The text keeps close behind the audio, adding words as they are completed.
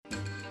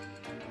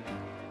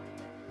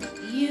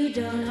You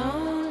don't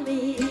own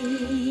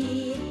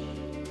me.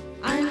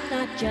 I'm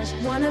not just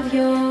one of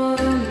your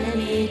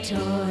many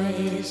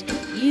toys.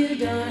 You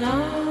don't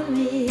own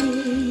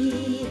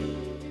me.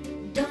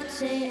 Don't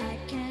say I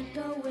can't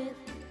go with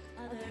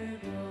other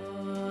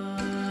boys.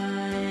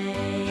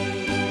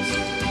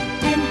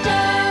 And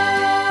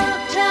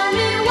don't tell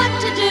me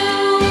what to do.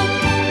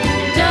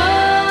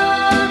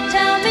 Don't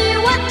tell me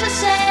what to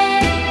say.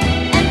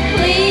 And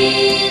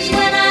please,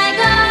 when I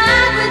go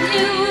out with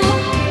you,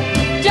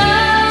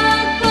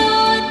 don't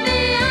put me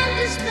on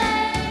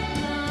display.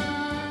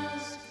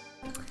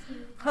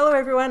 Hello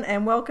everyone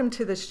and welcome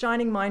to the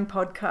Shining Mind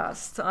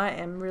podcast. I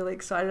am really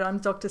excited. I'm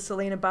Dr.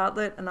 Selena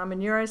Bartlett and I'm a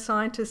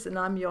neuroscientist and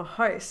I'm your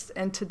host.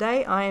 And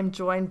today I am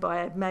joined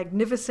by a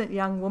magnificent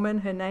young woman.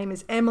 Her name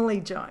is Emily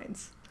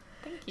Jones.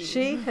 Thank you.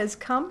 She has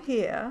come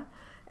here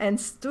and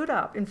stood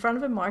up in front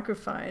of a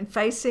microphone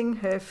facing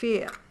her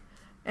fear.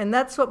 And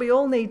that's what we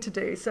all need to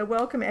do. So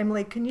welcome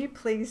Emily. Can you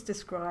please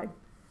describe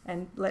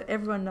and let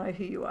everyone know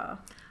who you are?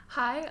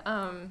 Hi,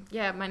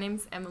 my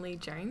name's Emily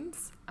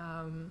Jones.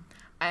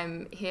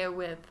 I'm here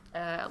with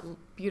a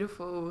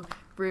beautiful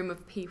room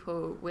of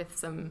people with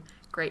some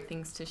great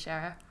things to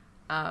share.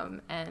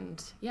 I'm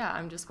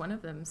just one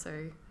of them.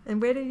 So,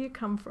 And where do you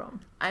come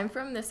from? I'm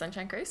from the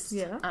Sunshine Coast.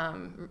 Yeah.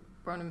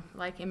 Born in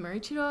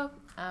Maroochydore.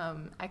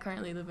 I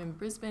currently live in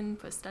Brisbane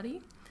for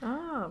study.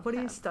 Ah, what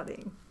are you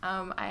studying?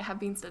 I have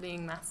been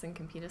studying maths and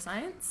computer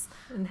science.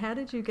 And how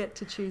did you get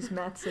to choose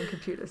maths and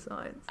computer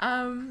science?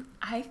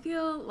 I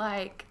feel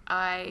like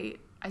I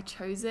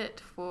chose it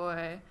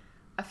for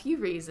a few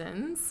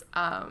reasons.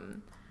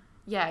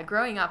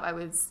 Growing up, I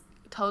was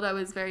told I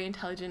was very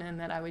intelligent and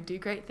that I would do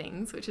great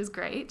things, which is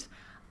great.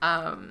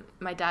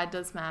 My dad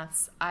does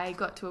maths. I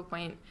got to a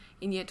point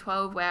in year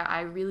 12 where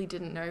I really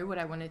didn't know what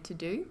I wanted to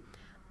do.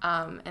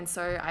 And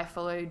so I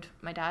followed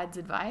my dad's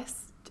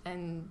advice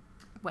and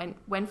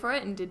went for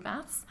it and did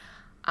maths.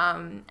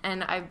 And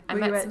I Were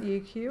met you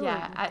at UQ?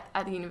 Yeah,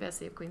 at the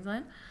University of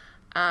Queensland.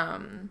 I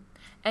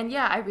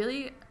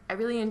really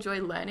enjoy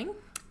learning.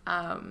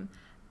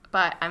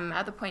 But I'm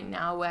at the point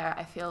now where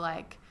I feel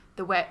like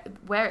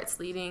where it's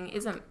leading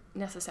doesn't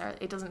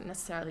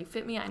necessarily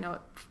fit me. I know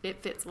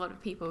it fits a lot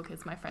of people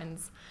because my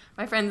friends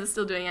are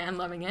still doing it and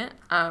loving it.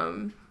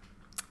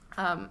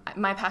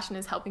 My passion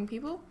is helping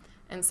people.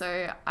 And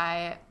so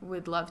I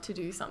would love to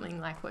do something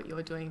like what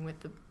you're doing with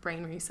the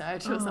brain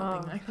research or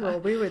something like that. Well,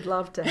 we would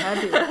love to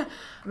have you. I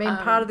mean,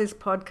 part of this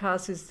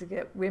podcast is to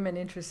get women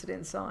interested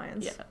in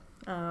science. Yeah.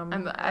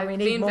 I've I've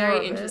been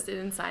very interested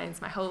in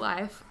science my whole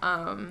life.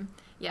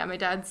 My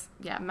dad's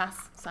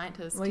maths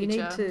scientist, well, teacher.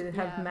 you need to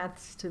have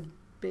maths to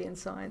be in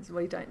science.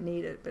 Well, you don't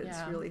need it, but it's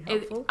really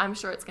helpful. I'm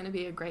sure it's going to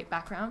be a great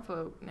background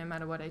for no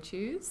matter what I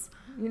choose.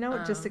 You know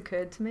what just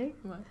occurred to me?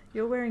 What?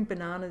 You're wearing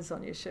bananas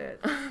on your shirt.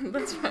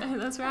 That's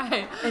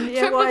right. And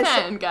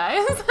Tryptophan,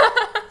 guys.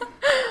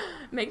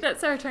 Make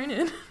that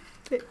serotonin.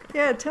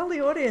 Yeah, tell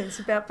the audience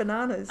about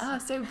bananas.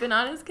 So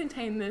bananas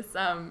contain this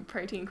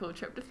protein called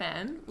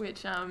tryptophan,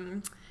 which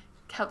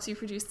helps you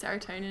produce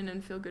serotonin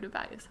and feel good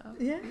about yourself.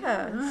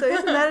 Yeah. So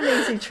isn't that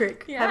an easy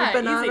trick? Yeah, have a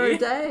banana easy. a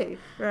day,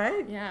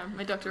 right? Yeah,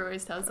 my doctor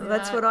always tells me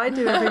That's that. what I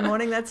do every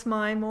morning. That's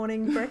my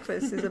morning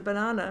breakfast is a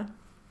banana.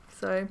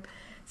 So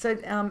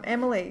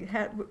Emily,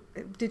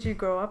 did you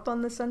grow up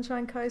on the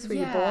Sunshine Coast? Were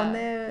you born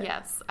there?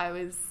 Yes, I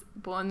was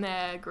born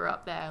there, grew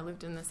up there,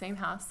 lived in the same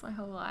house my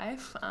whole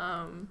life.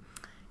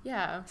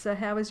 So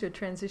how was your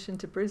transition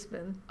to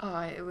Brisbane?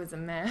 Oh, it was a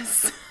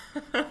mess.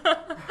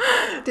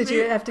 Did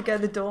you have to go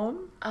to the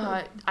dorm?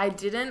 I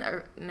didn't.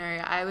 No,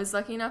 I was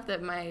lucky enough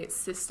that my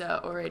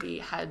sister already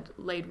had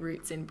laid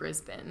roots in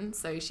Brisbane,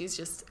 so she's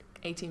just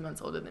 18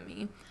 months older than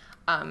me.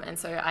 And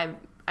so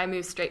I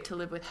moved straight to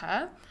live with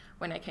her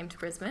when I came to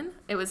Brisbane.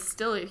 It was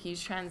still a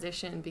huge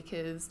transition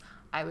because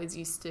I was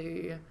used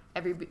to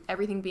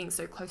everything being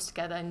so close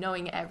together,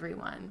 knowing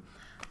everyone.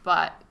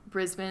 But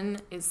Brisbane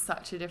is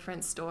such a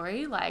different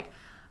story. Like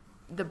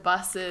the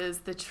buses,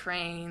 the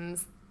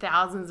trains,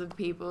 thousands of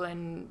people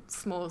in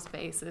small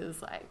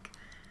spaces.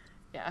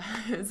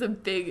 It's a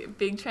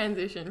big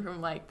transition from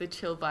like the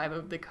chill vibe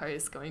of the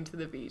coast going to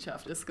the beach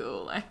after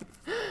school.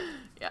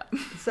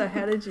 So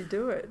how did you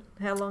do it?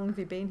 How long have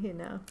you been here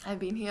now? I've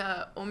been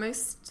here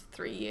almost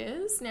 3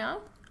 years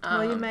now.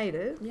 Well, you made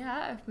it.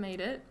 Yeah, I've made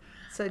it.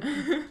 So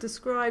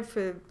describe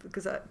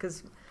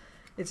because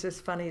it's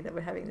just funny that we're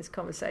having this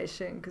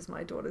conversation because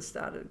my daughter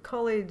started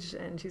college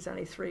and she's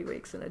only 3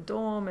 weeks in a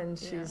dorm and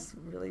she's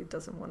really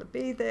doesn't want to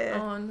be there.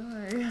 Oh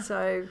no.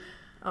 So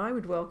I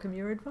would welcome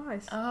your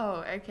advice.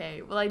 Oh,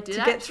 okay. Well, I did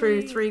to get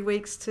through 3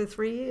 weeks to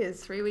 3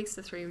 years. 3 weeks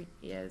to 3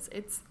 years.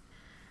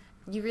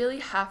 You really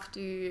have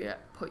to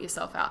put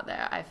yourself out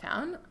there, I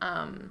found.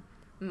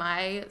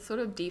 My sort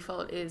of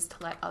default is to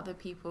let other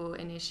people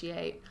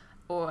initiate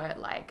or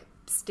like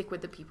stick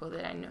with the people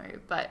that I know.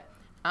 But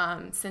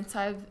since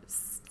I've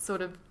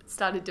sort of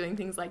started doing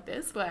things like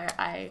this where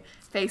I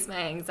face my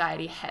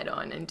anxiety head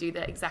on and do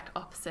the exact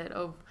opposite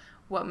of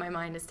what my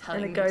mind is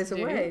telling me to do. And it goes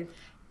away.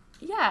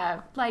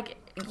 Yeah, like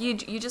you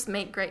just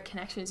make great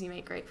connections, you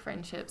make great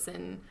friendships,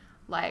 and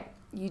like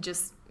you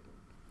just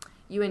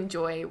you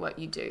enjoy what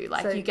you do.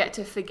 Like, So- you get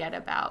to forget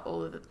about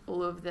all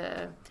of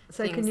the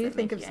So things can you that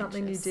think make of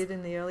something anxious. you did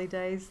in the early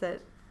days that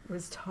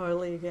was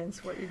totally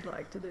against what you'd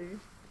like to do?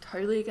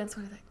 Totally against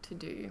what I like to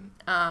do.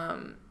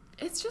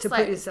 It's just To put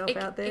like yourself it,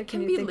 out there? It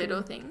Can can you be think of-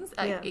 little things.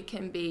 Like, Yeah. it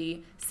can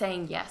be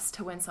saying yes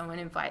to when someone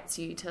invites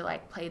you to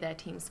like play their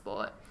team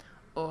sport,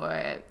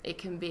 or it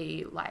can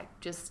be like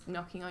just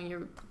knocking on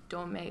your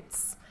dorm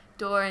mate's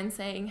door and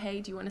saying, "Hey,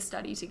 do you want to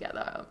study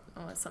together?"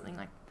 or something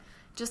like.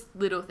 Just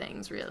little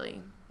things,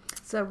 really.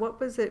 So what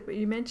was it?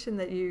 You mentioned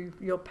that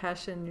your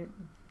passion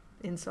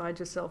inside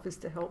yourself is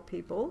to help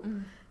people.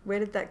 Where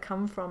did that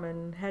come from,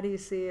 and how do you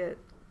see it?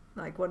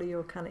 Like, what are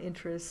your kind of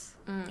interests?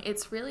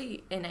 It's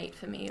really innate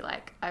for me.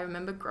 Like, I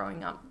remember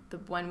growing up, the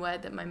one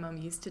word that my mum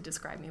used to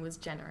describe me was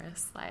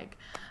generous, like,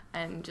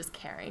 and just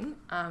caring.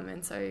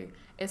 And so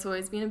it's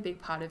always been a big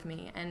part of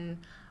me. And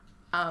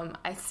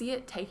I see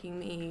it taking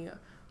me.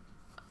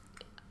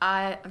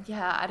 I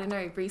don't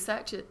know.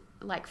 Research, it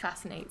like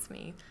fascinates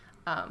me.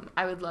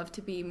 I would love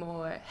to be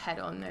more head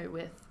on though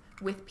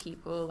with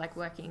people, like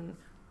working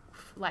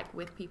like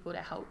with people to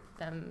help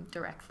them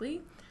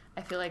directly.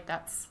 I feel like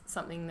that's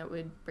something that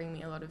would bring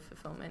me a lot of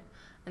fulfillment.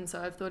 And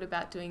so I've thought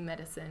about doing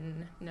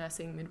medicine,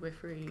 nursing,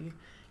 midwifery,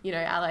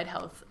 allied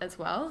health as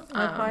well.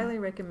 I highly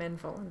recommend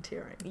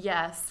volunteering.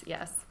 Yes.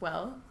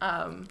 Well,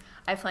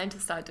 I plan to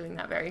start doing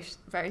that very,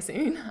 very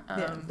soon.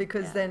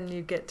 Because then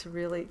you get to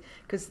really,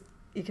 because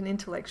you can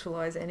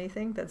intellectualize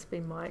anything. That's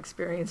been my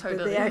experience with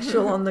Totally. the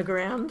actual on the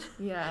ground.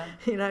 Yeah.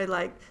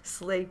 Like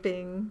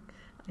sleeping,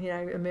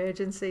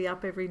 emergency,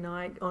 up every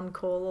night, on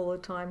call all the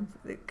time.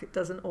 It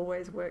doesn't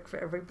always work for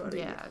everybody.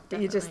 Yeah,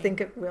 But you just definitely.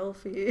 think it will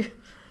for you.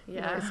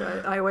 Yeah.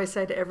 So I always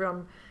say to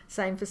everyone,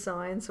 same for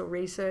science or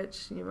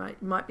research, you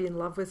might be in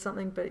love with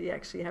something, but you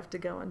actually have to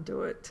go and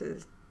do it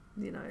to,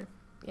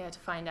 Yeah, to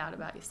find out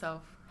about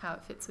yourself, how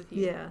it fits with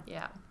you.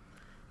 Yeah.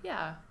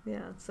 Yeah.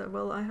 So,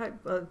 well, I hope,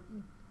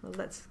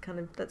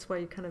 that's why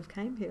you kind of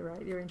came here,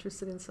 right? You're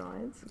interested in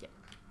science. Yeah.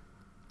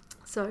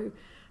 So,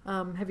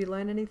 have you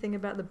learned anything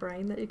about the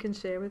brain that you can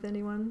share with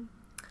anyone?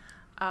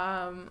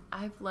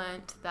 I've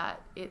learnt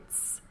that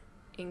it's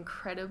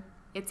incredible.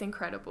 It's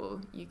incredible.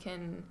 You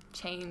can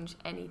change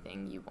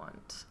anything you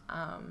want.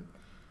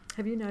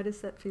 Have you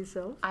noticed that for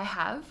yourself? I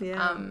have.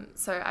 Yeah.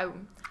 So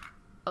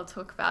I'll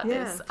talk about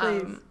Yeah, this.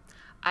 please.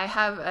 I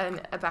have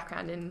a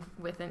background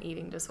with an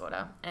eating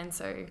disorder, and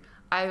so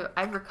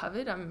I've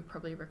recovered. I'm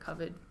probably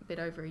recovered a bit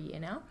over a year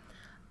now,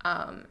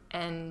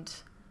 and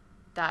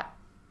that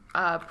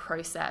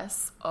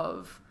process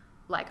of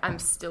like I'm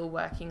still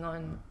working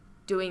on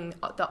doing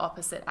the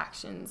opposite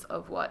actions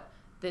of what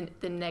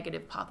the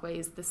negative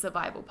pathways, the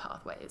survival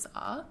pathways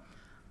are.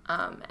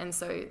 And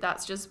so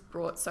that's just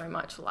brought so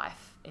much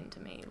life into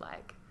me.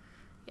 Like,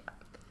 yeah.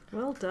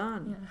 Well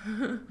done.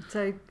 Yeah.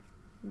 So,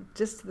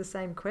 just the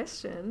same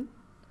question,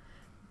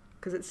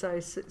 because it's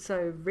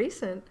so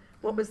recent.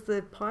 What was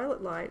the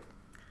pilot light?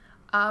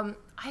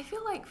 I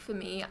feel like for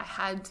me, I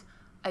had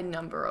a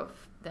number of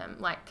them,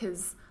 like,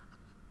 because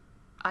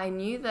I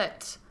knew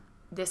that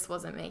this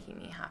wasn't making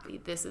me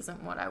happy. This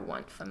isn't what I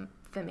want for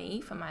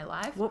me, for my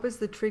life. What was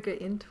the trigger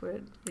into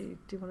it? Do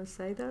you want to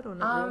say that or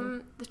not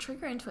really? The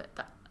trigger into it,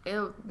 but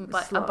a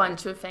Slide.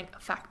 bunch of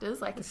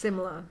factors, like,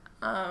 Similar.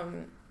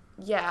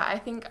 yeah, I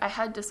think I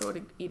had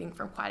disordered eating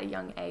from quite a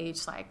young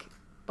age, like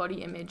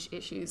body image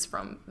issues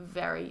from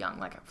very young.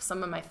 Like,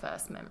 some of my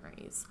first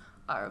memories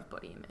are of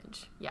body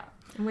image. Yeah.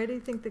 And where do you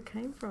think that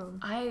came from?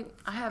 I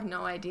have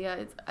no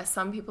idea.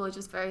 Some people are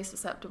just very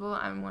susceptible.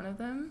 I'm one of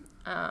them.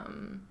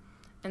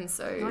 And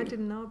so... I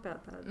didn't know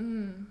about that.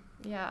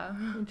 Yeah.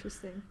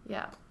 Interesting.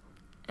 Yeah.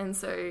 And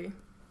so,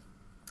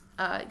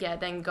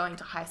 then going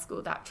to high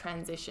school, that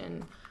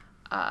transition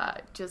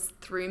just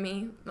threw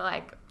me.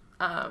 Like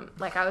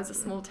I was a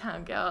small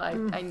town girl.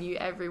 I knew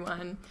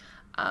everyone.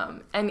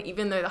 And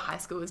even though the high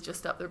school was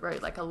just up the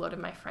road, like a lot of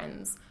my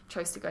friends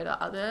chose to go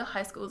to other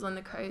high schools on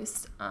the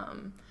coast.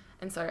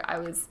 And so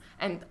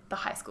and the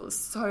high school is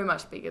so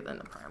much bigger than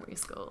the primary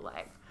school.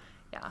 Like,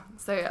 yeah.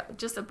 So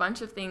just a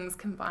bunch of things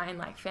combined,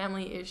 like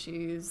family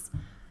issues.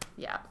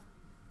 Yeah.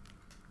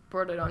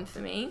 Brought it on for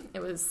me.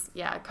 It was,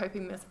 a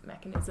coping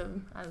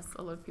mechanism, as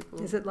a lot of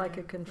people... Is it like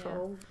know. a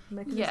control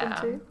mechanism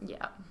too?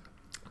 Yeah.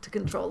 To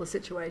control the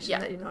situation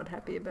that you're not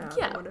happy about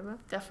or whatever?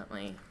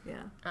 Definitely.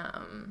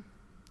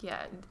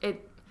 Yeah.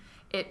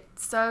 It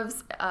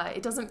serves,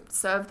 it doesn't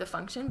serve the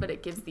function, but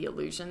it gives the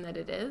illusion that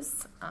it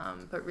is.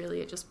 But really,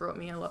 it just brought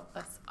me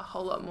a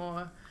whole lot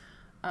more,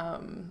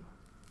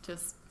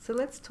 So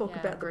let's talk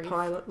about grief. the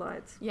pilot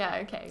lights. Yeah,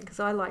 okay. Because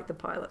I like the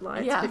pilot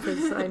lights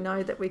because I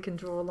know that we can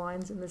draw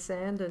lines in the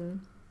sand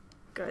and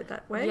go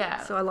that way.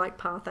 Yeah. So I like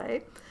path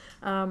A.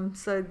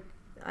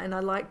 And I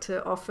like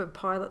to offer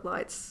pilot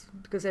lights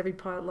because every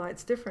pilot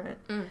light's different.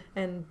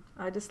 And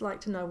I just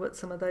like to know what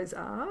some of those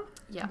are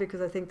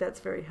because I think that's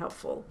very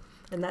helpful.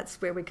 And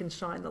that's where we can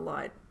shine the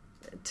light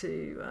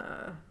to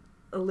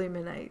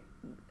illuminate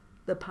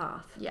the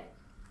path. Yeah,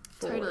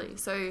 forward. totally.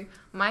 So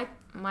my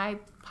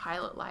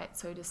pilot light,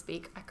 so to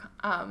speak,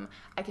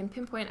 I can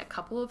pinpoint a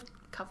couple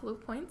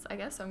of points, I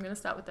guess. So I'm going to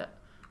start with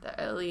the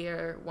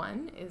earlier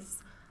one is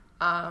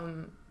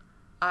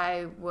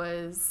I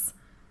was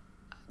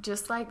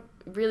just like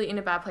really in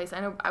a bad place. I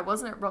know I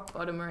wasn't at rock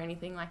bottom or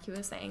anything like you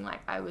were saying.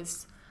 Like I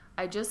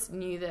just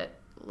knew that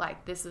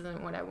like this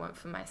isn't what I want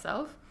for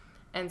myself.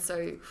 And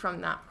so from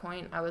that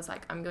point, I was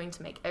like, I'm going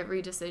to make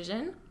every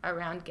decision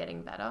around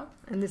getting better.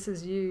 And this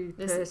is you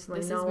personally,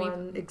 this no is me.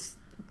 one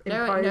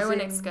No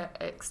one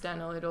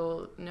external at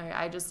all. No,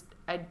 I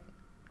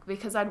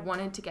because I'd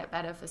wanted to get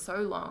better for so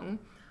long,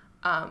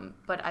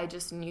 but I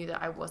just knew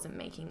that I wasn't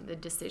making the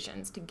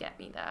decisions to get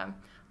me there.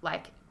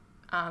 Like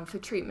for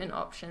treatment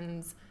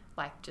options,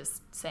 like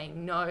just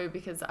saying no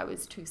because I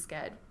was too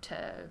scared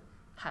to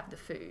have the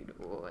food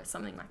or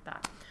something like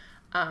that.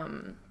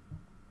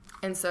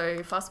 And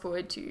so fast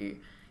forward to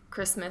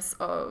Christmas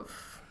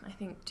of, I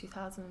think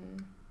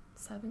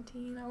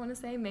 2017, I want to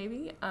say,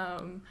 maybe.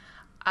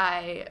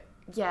 I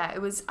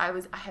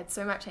had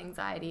so much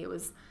anxiety. It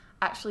was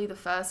actually the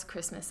first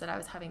Christmas that I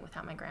was having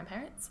without my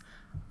grandparents,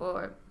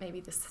 or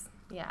maybe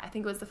I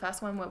think it was the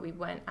first one where we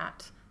weren't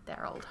at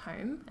their old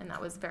home, and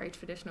that was very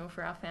traditional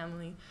for our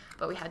family,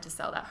 but we had to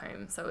sell that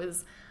home. So it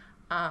was,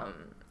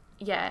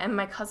 and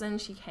my cousin,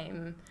 she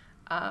came,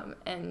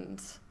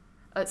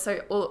 so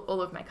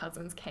all of my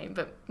cousins came,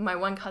 but my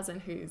one cousin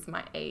who's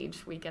my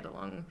age, we get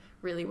along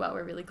really well,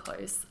 we're really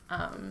close.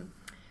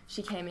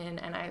 She came in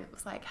and I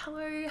was like,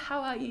 hello, how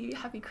are you?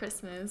 Happy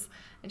Christmas.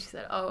 And she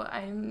said, oh,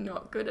 I'm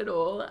not good at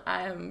all.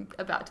 I'm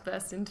about to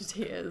burst into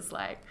tears.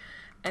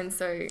 And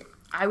so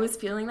I was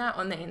feeling that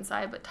on the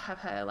inside, but to have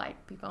her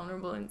like be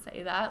vulnerable and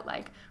say that,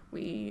 like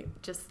we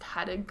just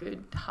had a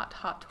good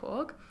heart-to-heart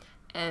talk,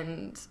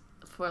 and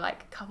for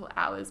like a couple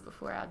hours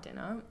before our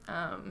dinner.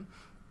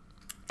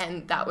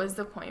 And that was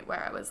the point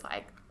where I was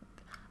like,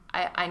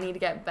 I need to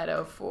get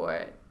better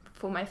for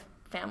my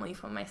family,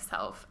 for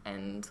myself.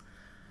 And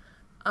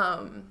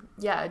that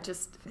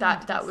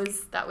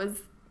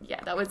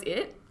was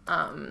it.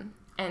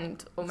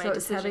 And all my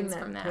decisions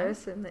from there. So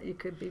it's having that person that you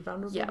could be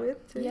vulnerable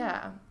with too?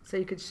 Yeah. So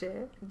you could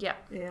share? Yeah.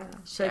 Yeah.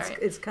 So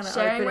it's kind of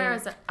sharing opening.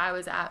 where I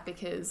was at,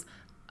 because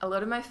a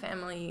lot of my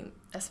family,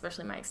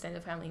 especially my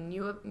extended family,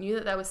 knew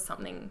that there was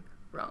something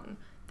wrong.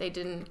 They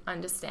didn't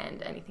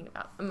understand anything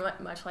about,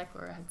 much like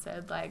Laura had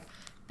said, like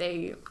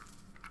they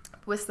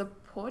were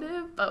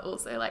supportive, but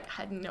also like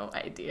had no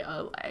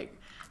idea, like,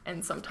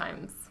 and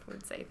sometimes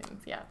would say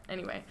things. Yeah.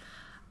 Anyway.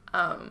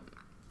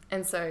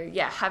 And so,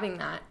 having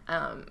that,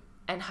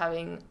 and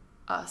having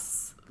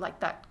us like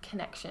that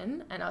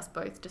connection, and us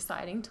both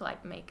deciding to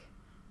like make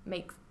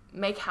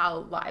our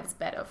lives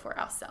better for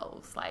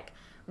ourselves, like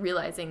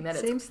realizing that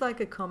seems like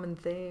a common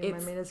theme. I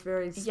mean, it's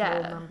very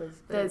small numbers,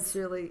 but it's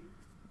really,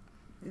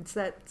 it's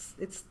that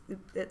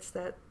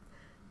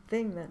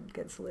thing that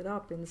gets lit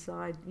up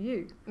inside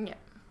you. Yeah.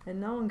 And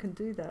no one can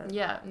do that.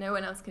 Yeah, no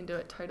one else can do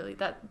it. Totally.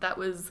 That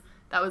was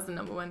the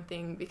number one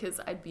thing, because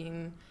I'd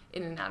been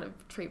in and out of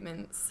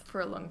treatments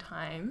for a long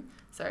time.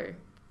 So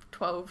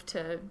 12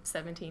 to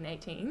 17,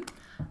 18.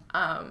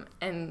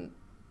 And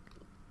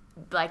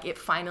like it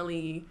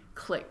finally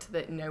clicked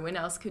that no one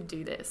else could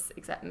do this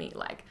except me.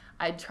 Like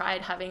I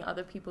tried having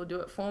other people do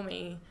it for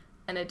me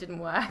and it didn't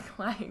work.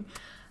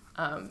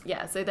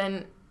 So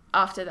then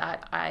after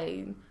that,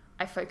 I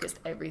focused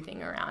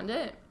everything around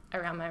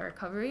my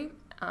recovery.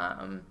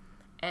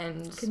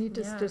 And can you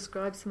just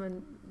describe some of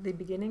the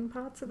beginning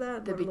parts of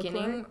that? The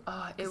beginning,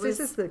 this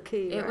is the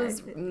key. It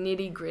was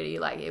nitty gritty.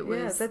 Like it was.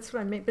 Yeah, that's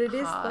what I mean. But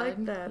it hard. Is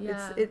like that.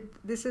 Yeah.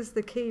 This is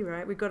the key,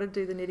 right? We've got to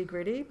do the nitty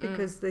gritty,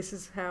 because this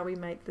is how we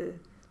make the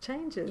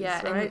changes.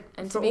 Yeah, right.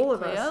 And for to be all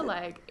clear, of us,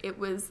 like it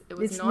was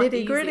it's not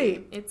nitty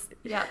gritty. Easy. It's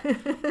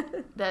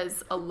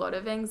There's a lot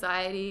of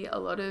anxiety, a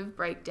lot of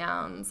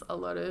breakdowns, a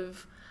lot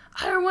of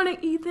I don't want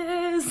to eat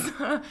this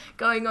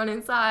going on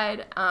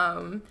inside.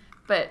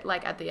 But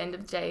like at the end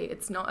of the day,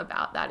 it's not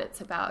about that.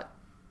 It's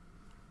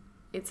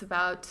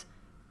about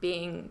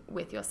being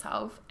with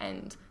yourself,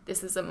 and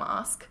this is a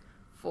mask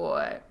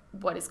for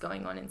what is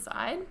going on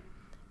inside,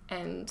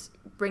 and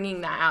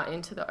bringing that out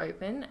into the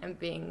open and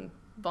being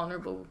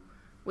vulnerable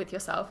with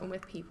yourself and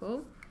with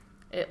people.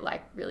 It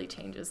like really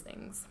changes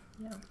things.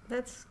 Yeah.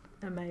 That's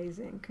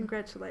amazing.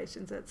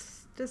 Congratulations.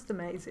 That's just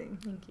amazing.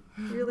 Thank you.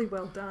 Really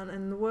well done.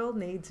 And the world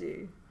needs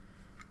you.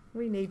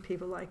 We need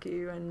people like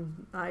you,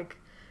 and like,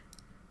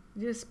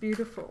 just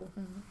beautiful.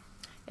 Mm-hmm.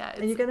 Yeah,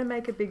 and you're going to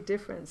make a big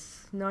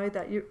difference. Know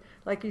that you,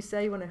 like you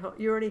say, you want to help.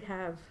 You already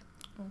have.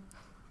 Oh.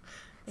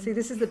 See,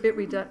 this is the bit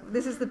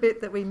this is the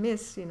bit that we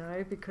miss,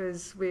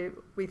 because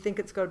we think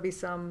it's got to be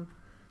some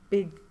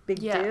big deal.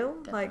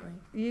 Definitely. Like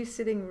you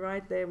sitting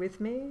right there with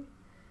me,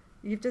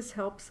 you've just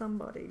helped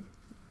somebody,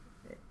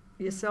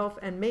 yourself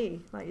and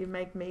me. Like you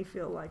make me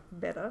feel like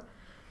better.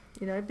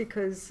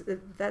 Because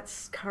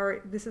that's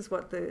courage. This is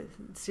what the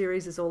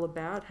series is all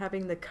about: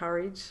 having the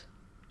courage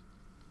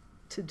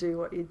to do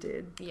what you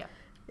did. Yeah.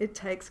 It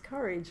takes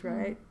courage,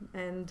 right?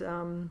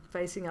 And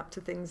facing up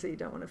to things that you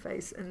don't want to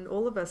face. And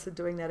all of us are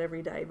doing that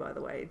every day, by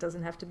the way. It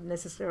doesn't have to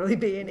necessarily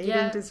be an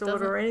eating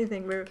disorder or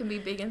anything. It can be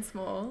big and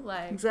small.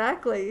 Like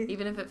exactly.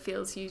 Even if it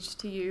feels huge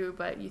to you,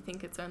 but you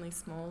think it's only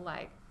small,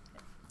 like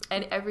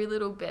And every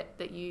little bit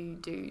that you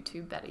do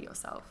to better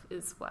yourself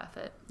is worth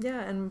it. Yeah,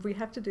 and we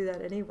have to do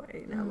that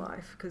anyway in our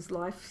life, because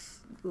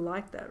life's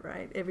like that,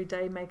 right? Every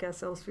day make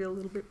ourselves feel a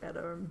little bit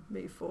better and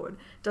move forward.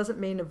 Doesn't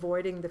mean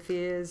avoiding the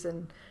fears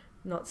and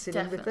not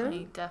sitting with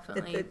them.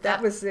 Definitely.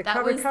 That was the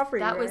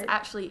recovery, That right? was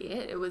actually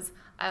it. It was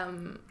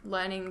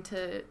learning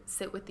to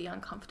sit with the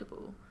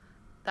uncomfortable.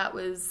 That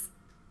was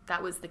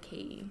the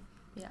key.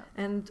 Yeah.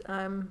 And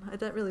I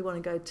don't really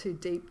want to go too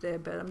deep there,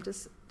 but I'm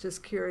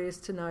just curious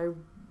to know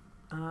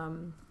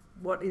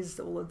what is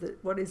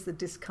the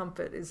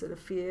discomfort? Is it a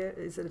fear?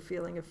 Is it a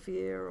feeling of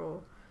fear,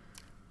 or?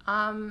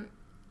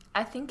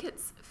 I think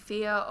it's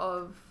fear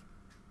of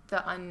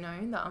the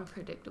unknown, the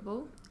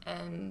unpredictable,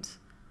 and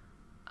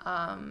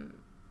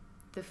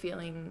the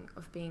feeling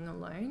of being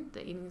alone.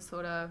 That you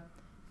sort of,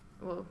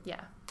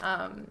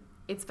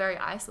 it's very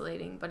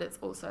isolating, but it's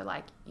also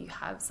like you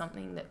have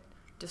something that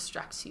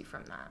distracts you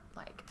from that.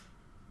 Like,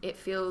 it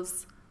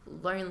feels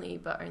lonely,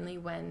 but only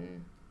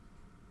when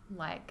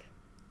like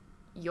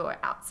you're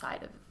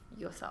outside of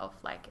yourself,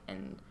 like,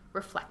 and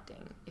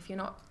reflecting. If you're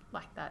not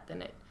like that,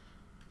 then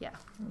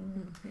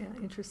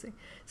interesting.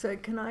 So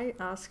can I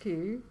ask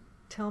you,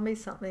 tell me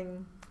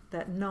something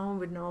that no one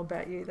would know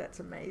about you that's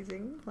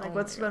amazing? Like,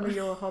 what's one of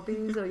your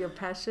hobbies or your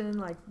passion?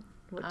 Like,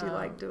 what do you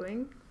like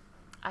doing?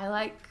 I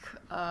like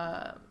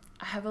I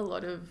have a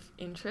lot of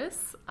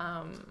interests.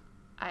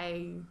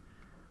 I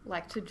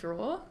like to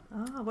draw.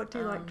 What do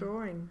you like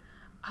drawing?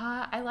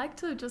 I like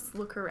to just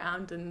look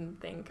around and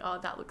think,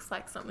 that looks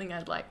like something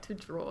I'd like to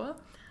draw.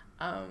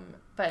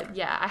 But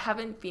yeah, I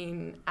haven't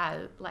been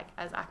as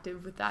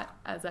active with that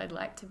as I'd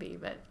like to be.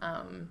 But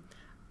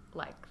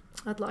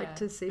I'd like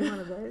to see one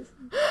of those.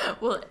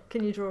 Well,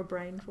 can you draw a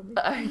brain for me?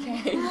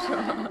 Okay,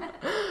 sure.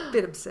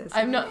 Bit obsessive.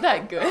 I'm not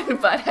that good,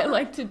 but I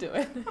like to do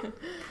it.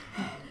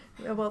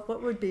 Well,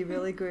 what would be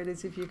really good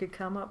is if you could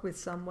come up with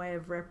some way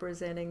of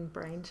representing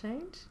brain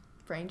change.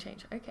 Brain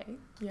change, okay.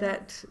 Yeah.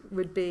 That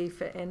would be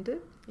for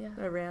Ended. Yeah.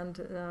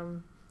 Around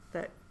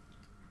that,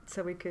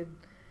 so we could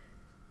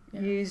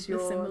use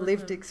your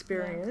lived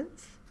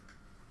experience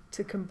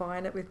to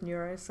combine it with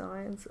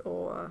neuroscience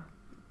or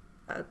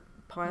a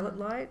pilot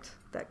light,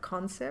 that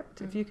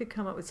concept. If you could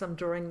come up with some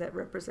drawing that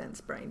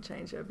represents brain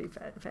change, it would be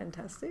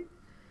fantastic.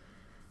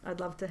 I'd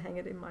love to hang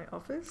it in my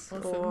office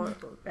or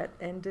at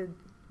Ended,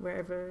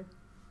 wherever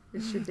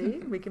it should be.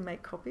 We can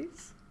make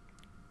copies.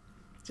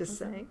 Just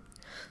saying.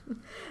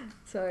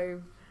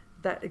 So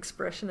that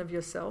expression of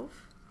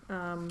yourself,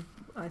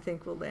 I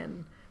think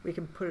we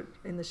can put it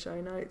in the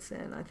show notes,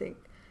 and I think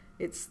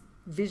it's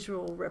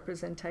visual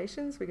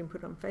representations. We can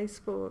put it on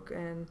Facebook,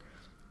 and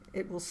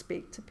it will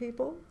speak to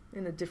people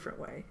in a different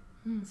way.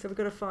 So we've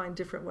got to find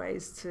different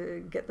ways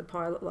to get the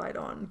pilot light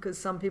on, because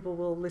some people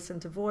will listen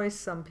to voice,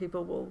 some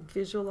people will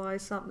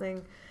visualize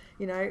something.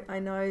 You know, I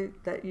know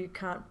that you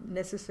can't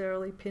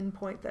necessarily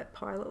pinpoint that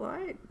pilot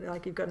light,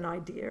 like you've got an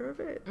idea of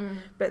it,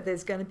 but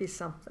there's going to be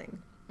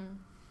something.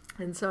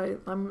 And so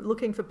I'm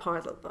looking for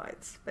pilot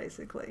lights,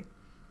 basically.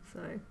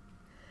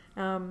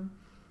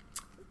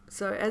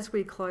 So as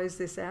we close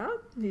this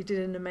out, you did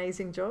an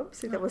amazing job.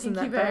 See, that wasn't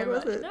that bad,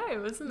 was it? No, it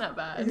wasn't that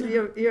bad.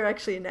 You're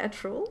actually a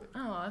natural.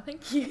 Oh,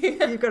 thank you.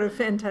 You've got a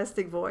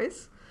fantastic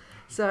voice.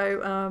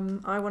 So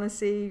I want to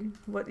see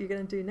what you're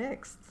going to do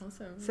next.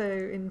 Awesome. So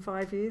in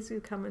 5 years,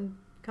 you'll come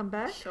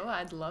back? Sure,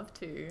 I'd love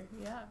to.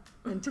 Yeah.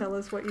 And tell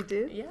us what you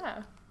did?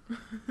 Yeah.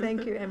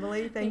 Thank you,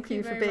 Emily. Thank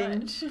you for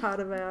being part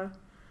of our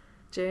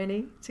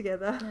journey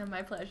together. Yeah,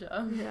 my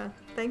pleasure. Yeah,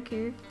 thank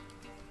you.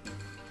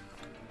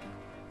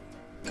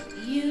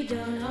 You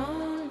don't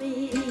own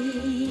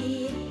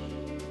me.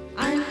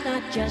 I'm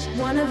not just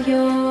one of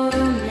your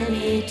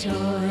many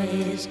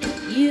toys.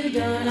 You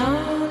don't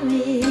own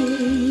me.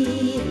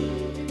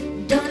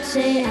 Don't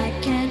say I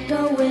can't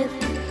go with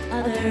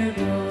other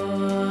boys.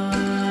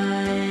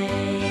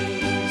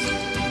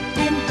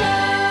 And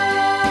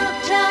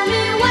don't tell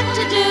me what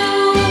to do.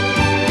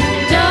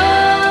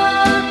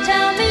 Don't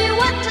tell me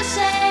what to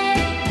say.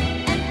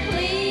 And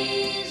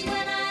please,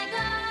 when I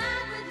go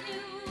out with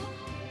you,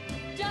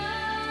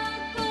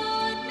 don't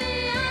put me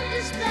on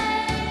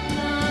display.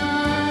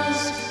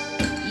 'Cause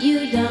you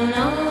don't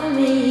own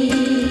me.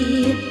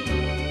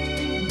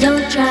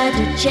 Don't try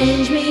to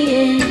change me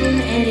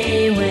in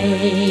any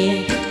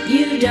way.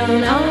 You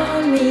don't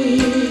own me.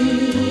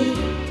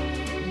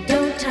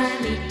 Don't tie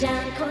me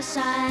down, 'cause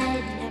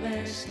I'd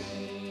never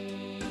stay.